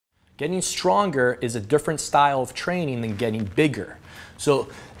Getting stronger is a different style of training than getting bigger. So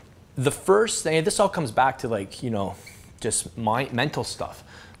the first thing, this all comes back to like, you know, just mental stuff.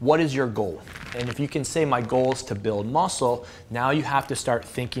 What is your goal? And if you can say my goal is to build muscle, now you have to start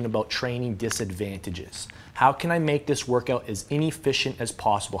thinking about training disadvantages. How can I make this workout as inefficient as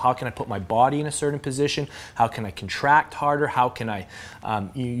possible? How can I put my body in a certain position? How can I contract harder? How can I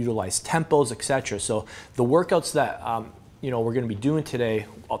utilize tempos, etc.? So the workouts that you know, we're going to be doing today,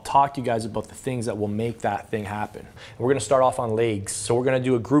 I'll talk to you guys about the things that will make that thing happen. And we're going to start off on legs. So we're going to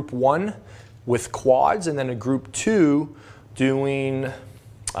do a group 1 with quads, and then a group 2 doing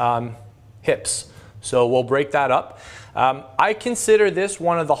hips. So we'll break that up. I consider this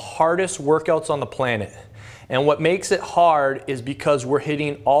one of the hardest workouts on the planet. And what makes it hard is because we're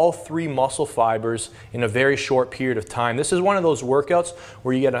hitting all 3 muscle fibers in a very short period of time. This is one of those workouts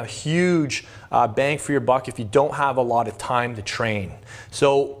where you get a huge bang for your buck if you don't have a lot of time to train.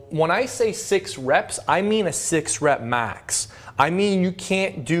 So when I say 6 reps, I mean a 6 rep max. I mean you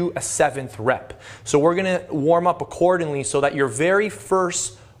can't do a 7th rep. So we're gonna warm up accordingly so that your very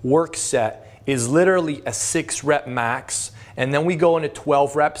first work set is literally a 6 rep max, and then we go into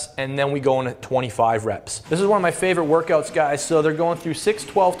 12 reps, and then we go into 25 reps. This is one of my favorite workouts, guys. So they're going through 6,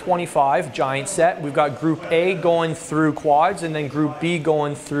 12, 25, giant set. We've got group A going through quads, and then group B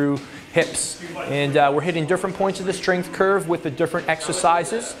going through hips. And we're hitting different points of the strength curve with the different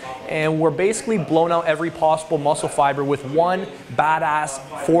exercises, and we're basically blowing out every possible muscle fiber with one badass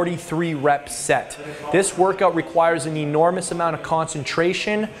 43 rep set. This workout requires an enormous amount of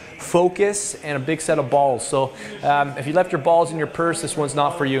concentration, focus, and a big set of balls. So if you left your balls in your purse, this one's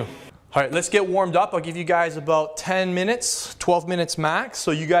not for you. All right, let's get warmed up. I'll give you guys about 10 minutes, 12 minutes max,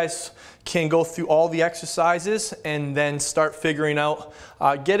 so you guys can go through all the exercises and then start figuring out,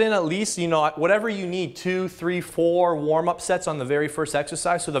 get in at least, you know, whatever you need, 2, 3, 4 warm-up sets on the very first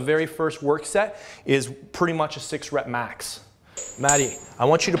exercise. So the very first work set is pretty much a 6 rep max. Maddie, I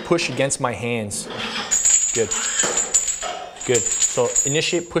want you to push against my hands. Good. Good. So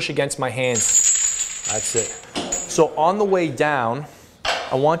initiate push against my hands. That's it. So on the way down,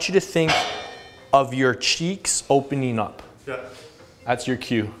 I want you to think of your cheeks opening up. Yeah. That's your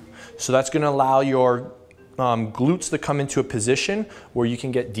cue. So that's going to allow your glutes to come into a position where you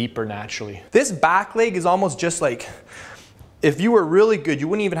can get deeper naturally. This back leg is almost just like, if you were really good, you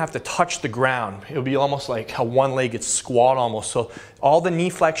wouldn't even have to touch the ground. It would be almost like a one-legged squat almost. So all the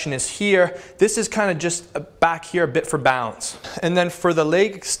knee flexion is here. This is kind of just back here a bit for balance. And then for the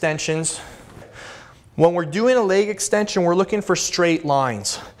leg extensions, when we're doing a leg extension, we're looking for straight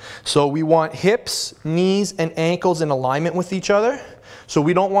lines. So we want hips, knees, and ankles in alignment with each other. So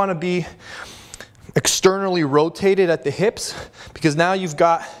we don't want to be externally rotated at the hips, because now you've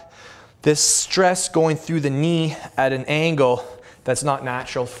got this stress going through the knee at an angle that's not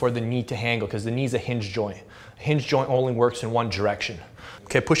natural for the knee to handle, because the knee's a hinge joint. A hinge joint only works in one direction.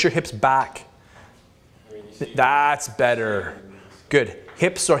 Okay, push your hips back. That's better. Good.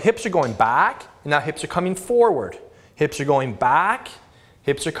 Hips are going back, and now hips are coming forward. Hips are going back,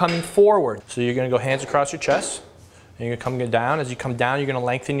 hips are coming forward. So you're going to go hands across your chest. And you're going to come down. As you come down, you're going to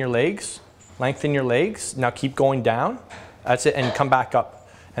lengthen your legs. Lengthen your legs. Now keep going down. That's it. And come back up.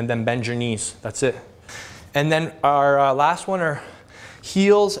 And then bend your knees. That's it. And then our last one are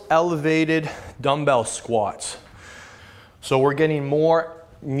heels elevated dumbbell squats. So we're getting more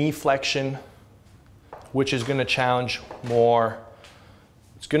knee flexion, which is going to challenge more.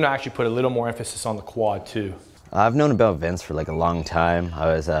 It's going to actually put a little more emphasis on the quad too. I've known about Vince for like a long time. I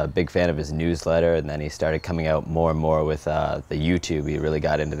was a big fan of his newsletter, and then he started coming out more and more with the YouTube. He really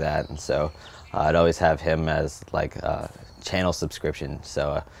got into that, and so I'd always have him as like a channel subscription.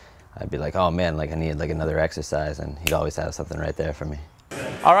 So I'd be like, oh man, like I need like another exercise, and he'd always have something right there for me.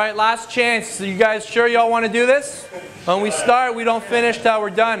 All right, last chance. So you guys sure y'all want to do this? When we start, we don't finish till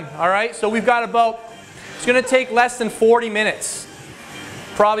we're done. All right, so we've got about, it's going to take less than 40 minutes.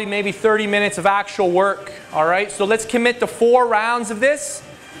 Probably maybe 30 minutes of actual work. All right, so let's commit to 4 rounds of this.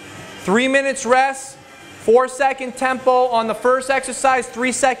 3 minutes rest, 4-second tempo on the first exercise,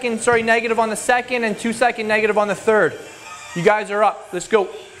 3-second, negative on the second, and 2-second negative on the third. You guys are up. Let's go.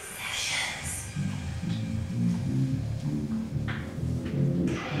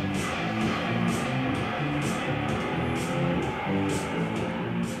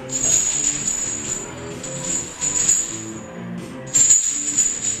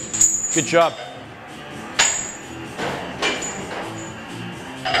 Good job.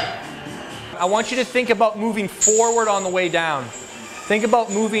 I want you to think about moving forward on the way down. Think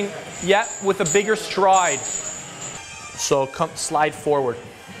about moving, with a bigger stride. So come, slide forward.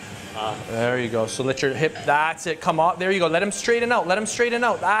 There you go. So let your hip, that's it, come up. There you go. Let him straighten out. Let him straighten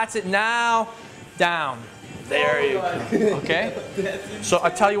out. That's it. Now, down. There you go. Okay? So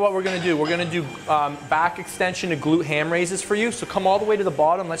I'll tell you what we're going to do. We're going to do back extension to glute ham raises for you. So come all the way to the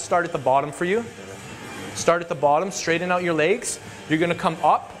bottom. Let's start at the bottom for you. Start at the bottom. Straighten out your legs. You're going to come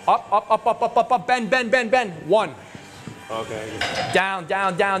up, up, up, up, up, up, up, up. Bend, bend, bend, bend. 1. Okay. Down,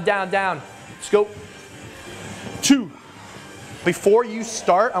 down, down, down, down. Let's go. 2. Before you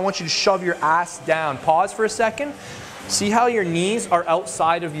start, I want you to shove your ass down. Pause for a second. See how your knees are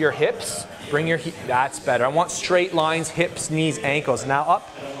outside of your hips? Bring your, that's better. I want straight lines, hips, knees, ankles. Now up.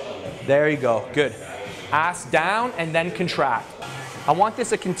 There you go. Good. Ass down and then contract. I want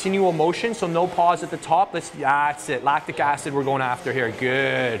this a continual motion, so no pause at the top. That's it. Lactic acid we're going after here.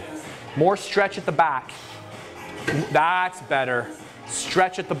 Good. More stretch at the back. That's better.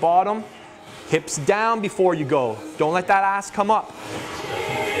 Stretch at the bottom. Hips down before you go. Don't let that ass come up.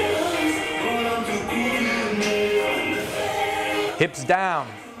 Hips down.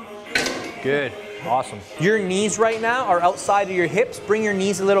 Good. Awesome. Your knees right now are outside of your hips. Bring your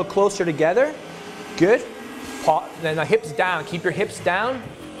knees a little closer together. Good. Then the hips down. Keep your hips down.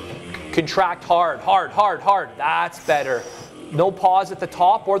 Contract hard, hard, hard, hard. That's better. No pause at the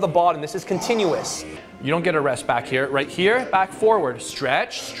top or the bottom. This is continuous. You don't get a rest back here. Right here, back forward.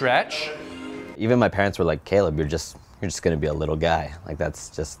 Stretch, stretch. Even my parents were like, Caleb, you're just going to be a little guy. Like, that's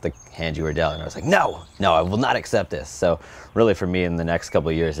just the hand you were dealt. And I was like, no, I will not accept this. So really for me in the next couple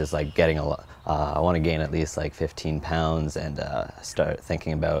of years is like getting a lot. I want to gain at least like 15 pounds and start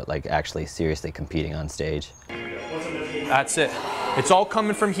thinking about like actually seriously competing on stage. That's it. It's all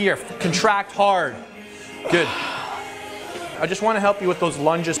coming from here. Contract hard. Good. I just want to help you with those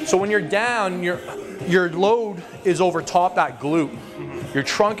lunges. So when you're down, your load is over top that glute. Your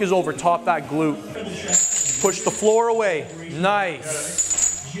trunk is over top that glute. Push the floor away.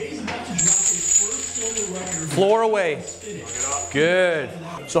 Nice. Floor away. Good.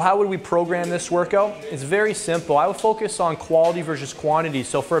 So how would we program this workout? It's very simple. I would focus on quality versus quantity.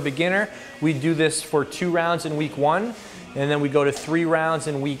 So for a beginner, we do this for 2 rounds in week 1, and then we go to 3 rounds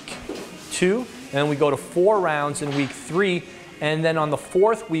in week 2, and then we go to 4 rounds in week 3, and then on the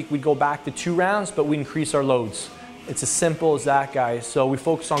 4th week, we go back to 2 rounds, but we increase our loads. It's as simple as that, guys. So we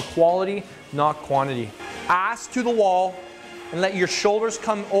focus on quality, not quantity. Ass to the wall, and let your shoulders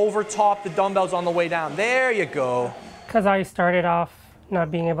come over top the dumbbells on the way down. There you go. Because I started off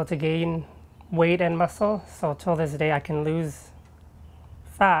not being able to gain weight and muscle, so till this day I can lose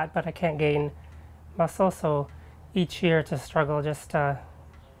fat, but I can't gain muscle. So each year to struggle just to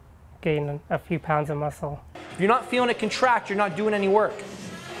gain a few pounds of muscle. If you're not feeling it contract, you're not doing any work.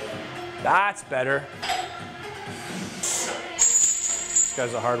 That's better. This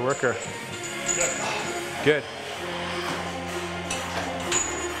guy's a hard worker. Good.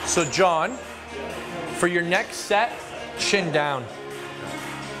 So John, for your next set, chin down.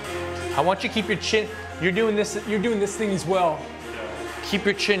 I want you to keep your chin, you're doing this thing as well. Keep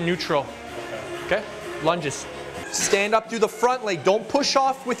your chin neutral. Okay? Lunges. Stand up through the front leg. Don't push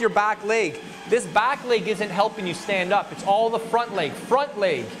off with your back leg. This back leg isn't helping you stand up. It's all the front leg. Front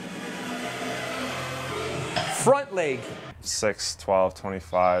leg. Front leg. 6, 12,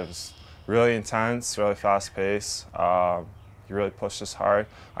 25 is really intense, really fast pace. You really push this hard.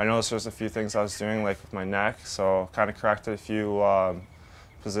 I noticed there's a few things I was doing like with my neck, so kind of corrected a few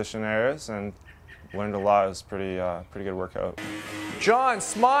position areas and learned a lot. It was pretty good workout. John,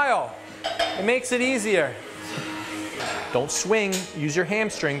 smile. It makes it easier. Don't swing, use your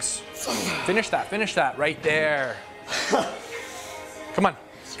hamstrings. Finish that right there. Come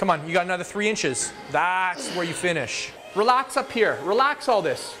on, you got another 3 inches. That's where you finish. Relax up here, relax all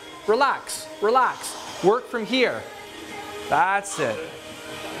this. Relax, relax. Work from here. That's it.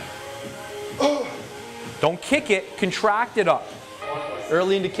 Don't kick it, contract it up.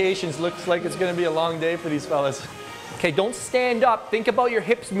 Early indications, looks like it's gonna be a long day for these fellas. Okay, don't stand up. Think about your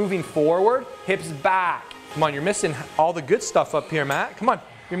hips moving forward, hips back. Come on, you're missing all the good stuff up here, Matt. Come on,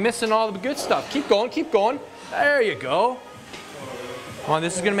 you're missing all the good stuff. Keep going, keep going. There you go. Come on,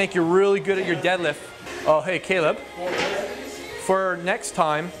 this is gonna make you really good at your deadlift. Oh, hey, Caleb. For next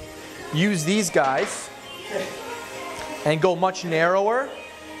time, use these guys and go much narrower.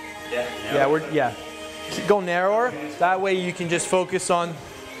 Go narrower. That way you can just focus on,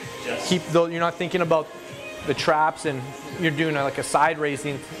 you're not thinking about the traps and you're doing like a side raise,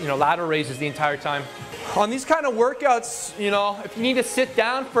 lateral raises the entire time. On these kind of workouts, if you need to sit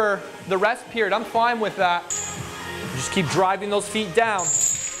down for the rest period, I'm fine with that. Just keep driving those feet down.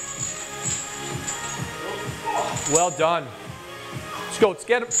 Well done. Let's go, let's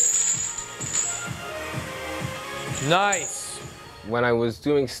get them. Nice. when I was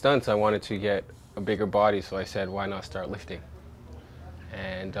doing stunts, I wanted to get a bigger body, so I said, why not start lifting?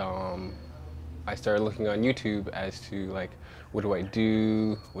 And I started looking on YouTube as to like, what do I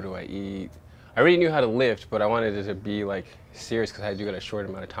do? What do I eat? I already knew how to lift, but I wanted it to be like serious because I had to do it in a short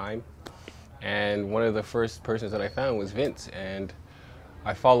amount of time. And one of the first persons that I found was Vince, and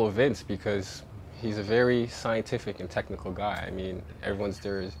I follow Vince because he's a very scientific and technical guy. I mean, everyone's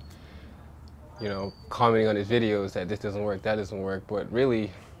there, you know, commenting on his videos that this doesn't work, that doesn't work, but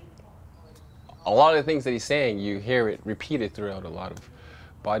really, a lot of the things that he's saying, you hear it repeated throughout a lot of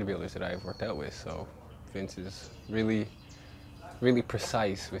bodybuilders that I've worked out with. So Vince is really, really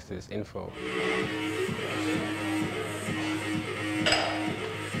precise with his info.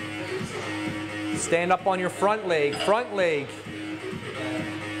 Stand up on your front leg, front leg.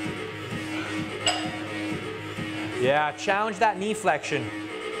 Yeah, challenge that knee flexion.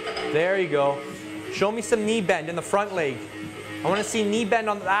 There you go. Show me some knee bend in the front leg. I want to see knee bend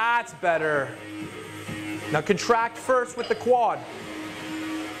on, that's better. Now contract first with the quad.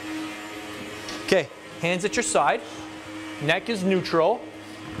 Okay, hands at your side. Neck is neutral.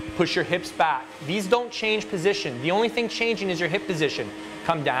 Push your hips back. These don't change position. The only thing changing is your hip position.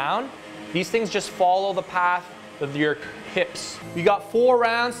 Come down. These things just follow the path of your hips. We got 4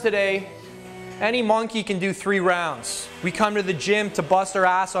 rounds today. Any monkey can do 3 rounds. We come to the gym to bust our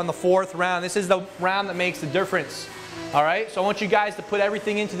ass on the 4th round. This is the round that makes the difference. All right, so I want you guys to put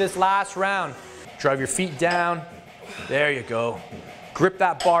everything into this last round. Drive your feet down. There you go. Grip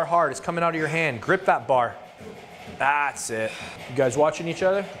that bar hard. It's coming out of your hand. Grip that bar. That's it. You guys watching each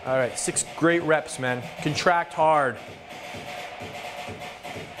other? All right, 6 great reps, man. Contract hard.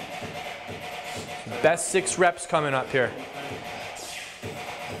 Best 6 reps coming up here.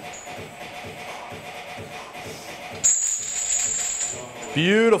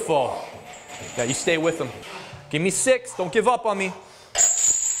 Beautiful. Yeah, you stay with them. Give me 6. Don't give up on me.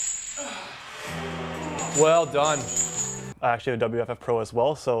 Well done. I actually have a WBFF Pro as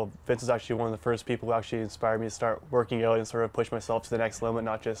well, so Vince is actually one of the first people who actually inspired me to start working out and sort of push myself to the next limit,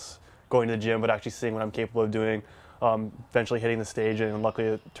 not just going to the gym, but actually seeing what I'm capable of doing, eventually hitting the stage, and luckily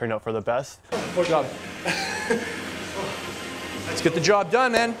it turned out for the best. Good job. Let's get the job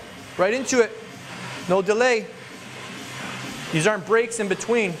done, man. Right into it. No delay. These aren't breaks in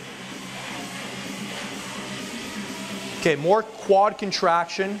between. Okay, more quad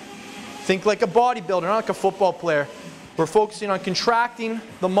contraction. Think like a bodybuilder, not like a football player. We're focusing on contracting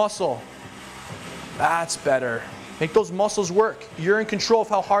the muscle. That's better. Make those muscles work. You're in control of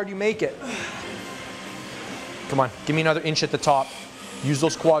how hard you make it. Come on, give me another inch at the top. Use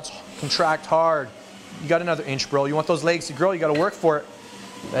those quads, contract hard. You got another inch, bro. You want those legs to grow, you gotta work for it.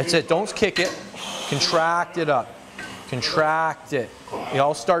 That's it, don't kick it. Contract it up. Contract it. It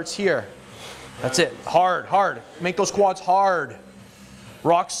all starts here. That's it, hard, hard. Make those quads hard.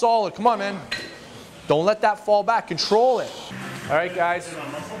 Rock solid, come on, man. Don't let that fall back, control it. All right, guys.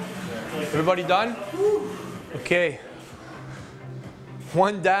 Everybody done? Okay.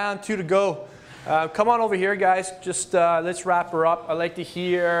 1 down, 2 to go. Come on over here, guys. Just let's wrap her up. I'd like to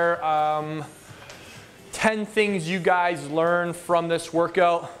hear 10 things you guys learned from this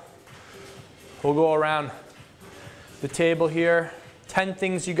workout. We'll go around the table here. 10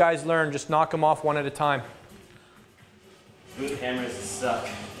 things you guys learned. Just knock them off one at a time. Glute ham raises suck.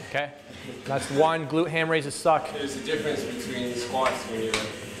 Okay. That's 1. Glute ham raises suck. There's a difference between squats when you're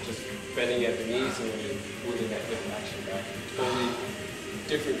just bending at the knees and when you're moving that hip action back. Totally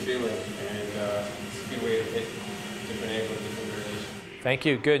different feeling, and it's a good way to hit different angles, different variations. Thank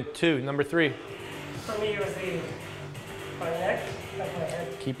you. Good. 2. Number 3. For me, it was my neck, like my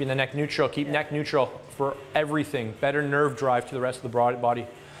head. Keeping the neck neutral. Keep neck neutral for everything. Better nerve drive to the rest of the body.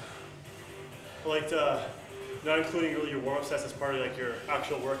 I like not including really your warm-up sets as part of like your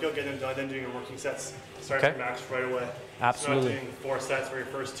actual workout, getting them done, then doing your working sets, starting from max right away. Absolutely. So not doing 4 sets where your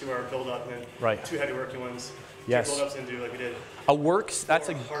first 2 are build-up and then 2 heavy working ones. Yes. 2 build-ups and do like we did. That's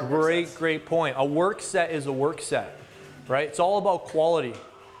a great point. A work set is a work set, right? It's all about quality,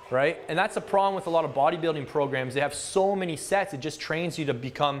 right? And that's a problem with a lot of bodybuilding programs. They have so many sets, it just trains you to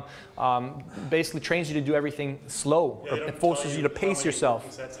become, basically trains you to do everything slow. Yeah, It forces you to pace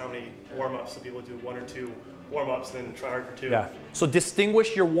yourself. Sets, how many warm-ups, so people do 1 or 2 warm-ups and then try hard for 2. Yeah. So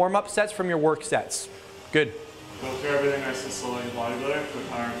distinguish your warm-up sets from your work sets. Good. Go through everything nice and slowly in bodybuilder, put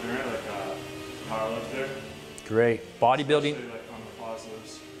power through it, like power lifter. Great. Bodybuilding. Especially like on the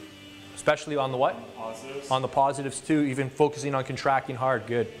positives. Especially on the what? On the positives. On the positives too, even focusing on contracting hard.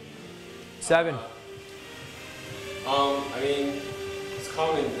 Good. 7. I mean,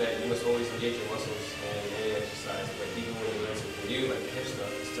 common that you must always engage your muscles in any exercise, but even when you learn something new, like hip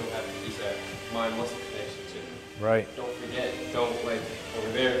stuff, you still have to use that mind-muscle connection too. Right. Don't forget, don't like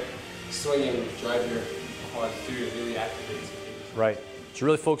over there, swinging, drive your quads through, it really activates it. Right. So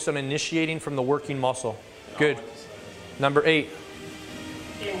really focus on initiating from the working muscle. Good. Number 8.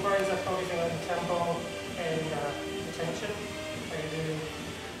 The importance of focusing on tempo and tension.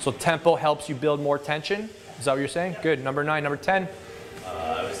 So tempo helps you build more tension. Is that what you're saying? Good. Number 9. Number 10.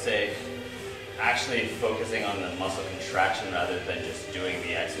 I would say actually focusing on the muscle contraction rather than just doing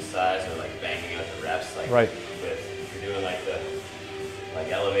the exercise or like banging out the reps. Like right. If you're doing like the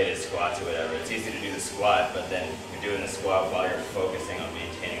elevated squats or whatever, it's easy to do the squat, but then you're doing the squat while you're focusing on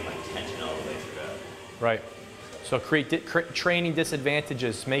maintaining like tension all the way throughout. Right. So create training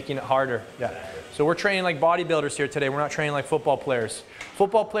disadvantages, making it harder. Yeah. So we're training like bodybuilders here today. We're not training like football players.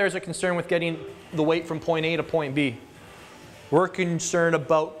 Football players are concerned with getting the weight from point A to point B. We're concerned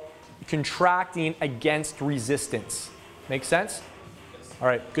about contracting against resistance. Make sense? All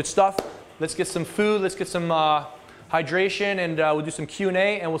right, good stuff. Let's get some food. Let's get some hydration, and we'll do some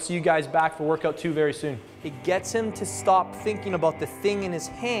Q&A, and we'll see you guys back for workout 2 very soon. It gets him to stop thinking about the thing in his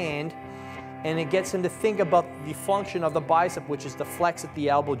hand, and it gets him to think about the function of the bicep, which is to flex at the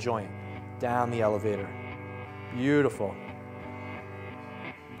elbow joint. Down the elevator. Beautiful.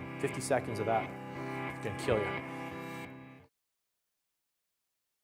 50 seconds of that. It's gonna kill you.